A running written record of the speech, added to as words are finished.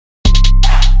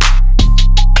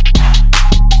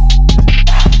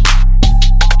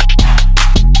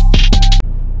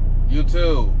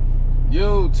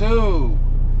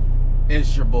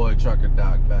your boy Trucker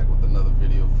Doc back with another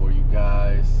video for you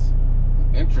guys.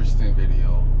 An interesting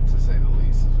video to say the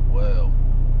least as well.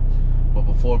 But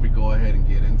before we go ahead and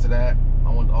get into that,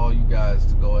 I want all you guys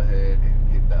to go ahead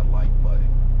and hit that like button,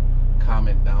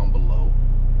 comment down below,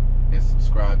 and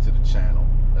subscribe to the channel.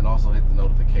 And also hit the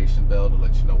notification bell to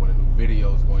let you know when a new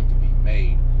video is going to be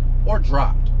made or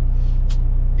dropped,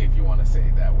 if you want to say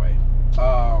it that way.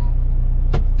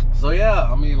 So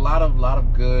yeah, I mean, a lot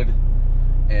of good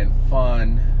and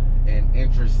fun and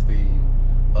interesting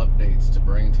updates to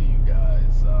bring to you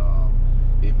guys.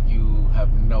 If you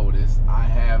have noticed, I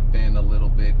have been a little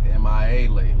bit MIA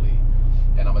lately,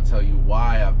 and I'm gonna tell you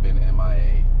why I've been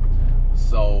MIA.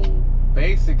 So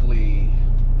basically,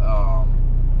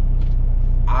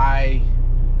 I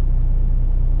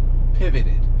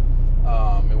pivoted.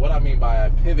 And what I mean by I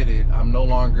pivoted, I'm no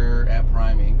longer at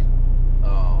Prime Inc.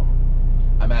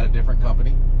 I'm at a different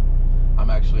company. I'm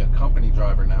actually a company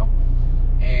driver now.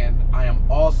 And I am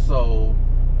also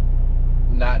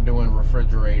not doing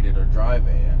refrigerated or dry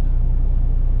van.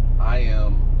 I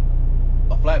am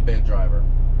a flatbed driver.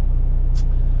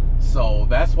 So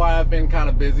that's why I've been kind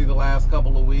of busy the last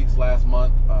couple of weeks, last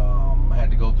month. I had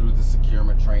to go through the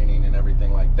securement training and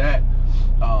everything like that.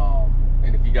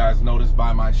 And if you guys noticed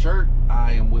by my shirt,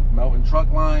 I am with Melton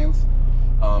Truck Lines,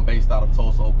 based out of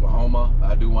Tulsa, Oklahoma.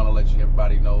 I do want to let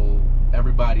everybody know,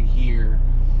 everybody here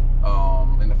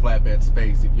in the flatbed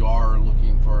space, if you are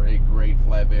looking for a great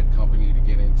flatbed company to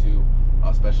get into,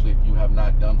 especially if you have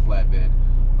not done flatbed,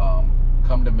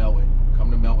 come to Melton. Come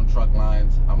to Melton Truck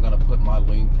Lines. I'm going to put my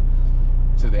link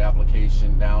to the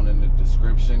application down in the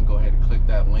description. Go ahead and click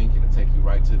that link. It'll take you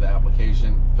right to the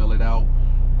application. Fill it out.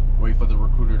 Wait for the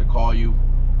recruiter to call you,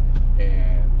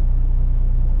 and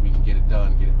we can get it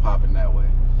done, get it popping that way.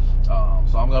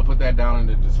 So I'm going to put that down in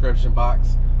the description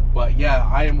box. But yeah,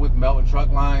 I am with Melton Truck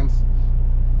Lines.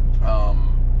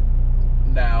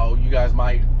 Now, you guys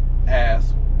might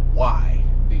ask, why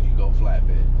did you go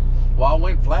flatbed? Well, I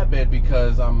went flatbed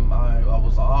because I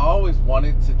always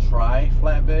wanted to try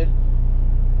flatbed.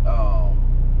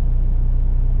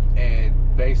 And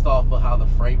based off of how the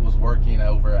freight was working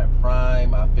over at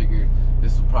Prime, I figured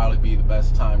this would probably be the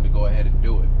best time to go ahead and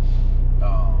do it.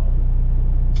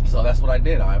 So that's what I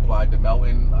did. I applied to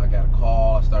Melton. I got a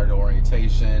call. I started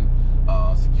orientation,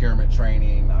 securement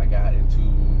training. I got into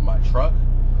my truck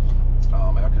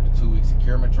after the 2-week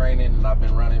securement training, and I've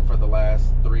been running for the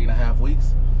last 3.5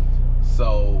 weeks.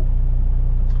 So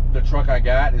the truck I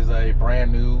got is a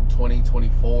brand new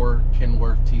 2024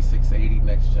 Kenworth T680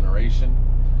 next generation.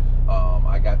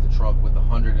 I got the truck with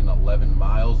 111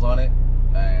 miles on it,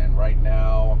 and right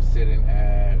now I'm sitting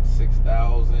at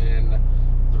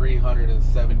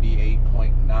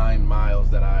 6,378.9 miles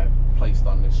that I've placed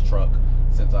on this truck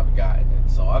since I've gotten it.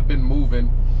 So I've been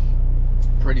moving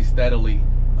pretty steadily.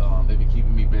 They've been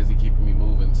keeping me busy, keeping me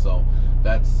moving, so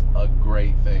that's a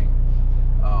great thing.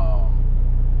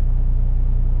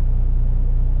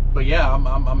 But yeah,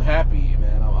 I'm happy,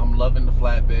 man. I'm loving the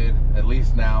flatbed. At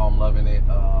least now I'm loving it.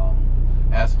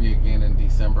 Ask me again in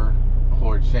December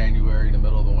or January, in the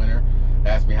middle of the winter.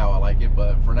 Ask me how I like it.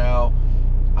 But for now,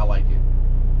 I like it.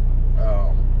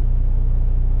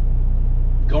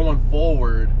 Going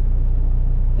forward,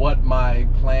 what my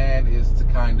plan is to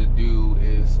kind of do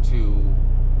is to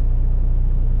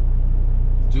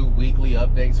do weekly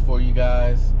updates for you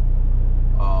guys,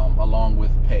 along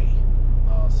with pay.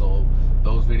 So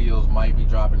those videos might be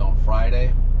dropping on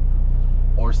Friday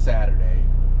or Saturday,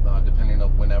 depending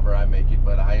on whenever I make it.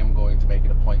 But I am going to make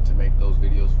it a point to make those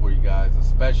videos for you guys,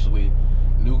 especially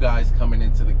new guys coming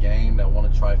into the game that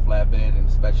want to try flatbed, and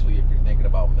especially if you're thinking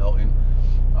about Melton.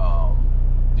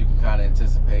 You can kind of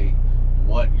anticipate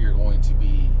what you're going to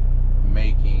be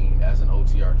making as an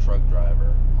OTR truck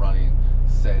driver running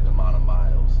said amount of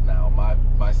miles. Now, my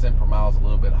cent per mile is a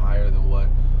little bit higher than what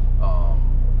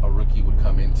a rookie would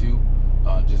come into,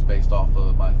 just based off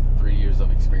of my 3 years of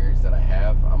experience that I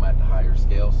have. I'm at the higher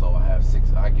scale, so I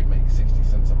can make 60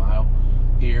 cents a mile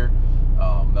here.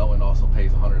 Melton also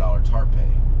pays $100 tarp pay.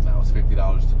 Now it's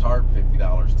 $50 to tarp,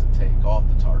 $50 to take off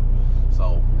the tarp.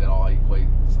 So it all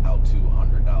equates out to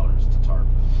 $100 to tarp.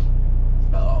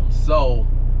 So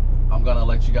I'm gonna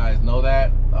let you guys know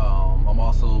that. I'm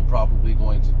also probably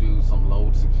going to do some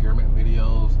load securement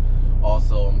videos.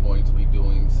 Also, I'm going to be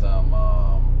doing some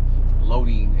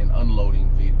loading and unloading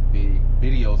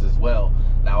videos as well.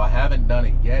 Now, I haven't done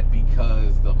it yet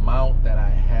because the mount that I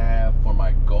have for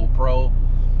my GoPro,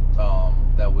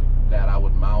 that I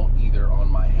would mount either on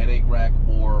my headache rack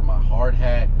or my hard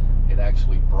hat, it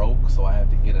actually broke, so I have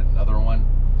to get another one.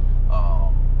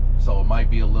 So it might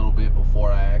be a little bit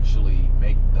before I actually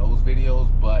make those videos,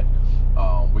 but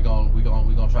we're gonna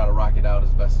knock it out as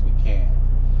best as we can.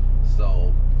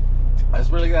 So that's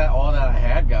really all that I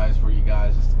had, guys, for you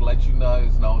guys, just to let you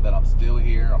guys know that I'm still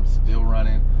here, I'm still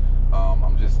running.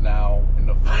 I'm just now in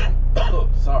the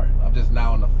I'm just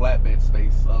now in the flatbed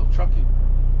space of trucking.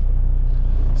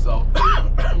 So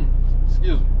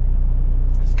excuse me,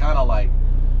 it's kind of like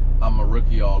I'm a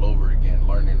rookie all over again,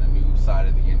 learning a new side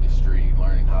of the industry,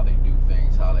 learning how they do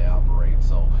things, how they operate.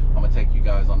 So I'm gonna take you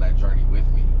guys on that journey with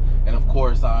me. And of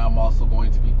course, I'm also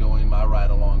going to be doing my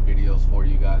ride-along videos for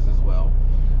you guys as well.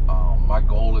 My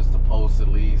goal is to post at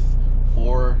least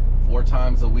four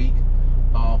times a week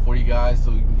for you guys,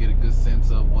 so you can get a good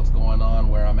sense of what's going on,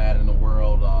 where I'm at in the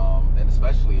world, and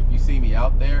especially if you see me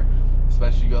out there,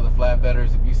 especially you other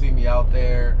flatbedders, if you see me out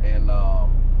there and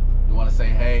you want to say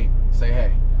hey, say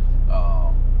hey.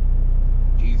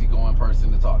 Easygoing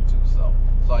person to talk to, so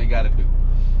that's all you got to do.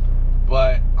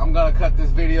 But I'm gonna cut this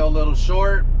video a little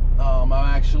short. I'm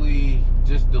actually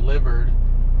just delivered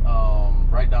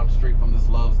right down the street from this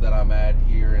Love's that I'm at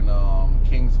here in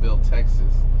Kingsville,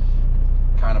 Texas,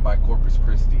 kind of by Corpus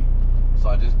Christi. So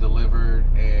I just delivered,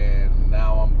 and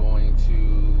now I'm going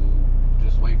to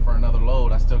just wait for another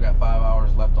load. I still got 5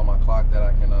 hours left on my clock that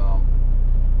I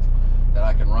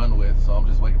can run with, so I'm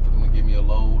just waiting for them to give me a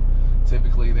load.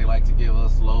 Typically they like to give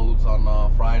us loads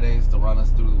on Fridays to run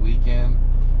us through the weekend,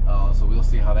 so we'll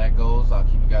see how that goes. I'll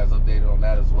keep you guys updated on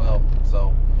that as well.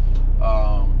 So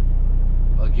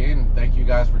again, thank you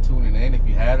guys for tuning in. If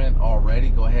you haven't already,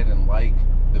 go ahead and like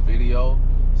the video,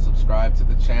 subscribe to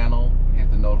the channel, hit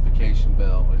the notification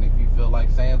bell, and if you feel like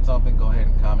saying something, go ahead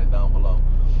and comment down below.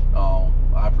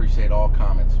 I appreciate all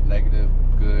comments, negative,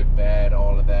 good, bad,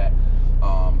 all of that.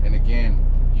 And again,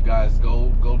 you guys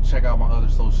go check out my other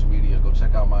social media. Go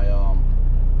check out my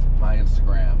my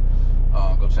Instagram.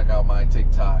 Go check out my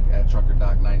TikTok at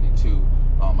TruckerDoc92.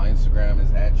 My Instagram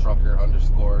is at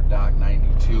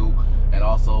Trucker_Doc92, and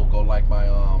also go like my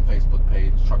Facebook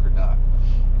page, TruckerDoc.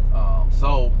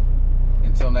 So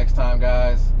until next time,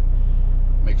 guys,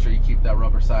 make sure you keep that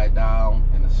rubber side down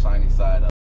and the shiny side up.